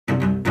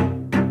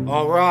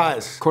All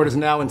rise. Court is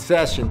now in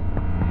session.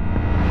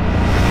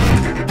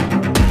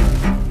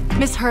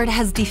 Miss Heard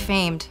has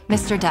defamed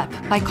Mr.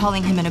 Depp by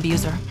calling him an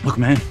abuser. Look,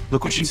 man,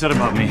 look what she said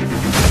about me.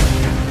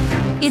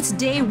 It's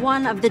day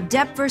one of the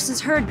Depp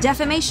versus Heard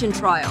defamation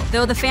trial.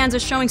 Though the fans are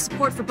showing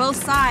support for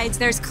both sides,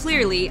 there's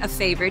clearly a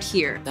favorite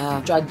here. The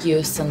drug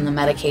use and the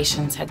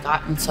medications had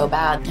gotten so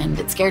bad, and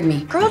it scared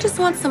me. Girl just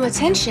wants some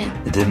attention.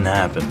 It didn't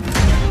happen.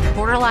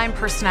 Borderline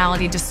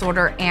personality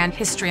disorder and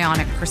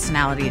histrionic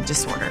personality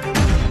disorder.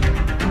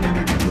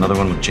 Another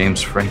one with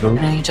James Franco.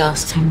 Are you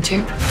jealous of him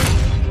too?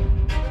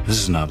 This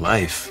is not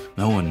life.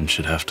 No one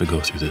should have to go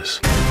through this.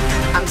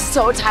 I'm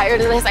so tired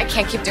of this, I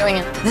can't keep doing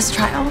it. This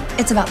trial,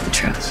 it's about the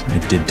truth. I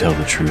did tell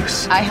the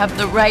truth. I have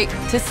the right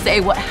to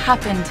say what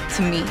happened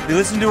to me. They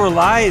listen to her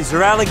lies,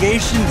 her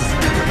allegations.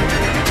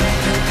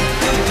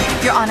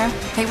 Your Honor,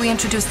 may we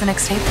introduce the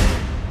next tape?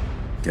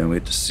 Can't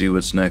wait to see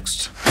what's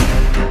next.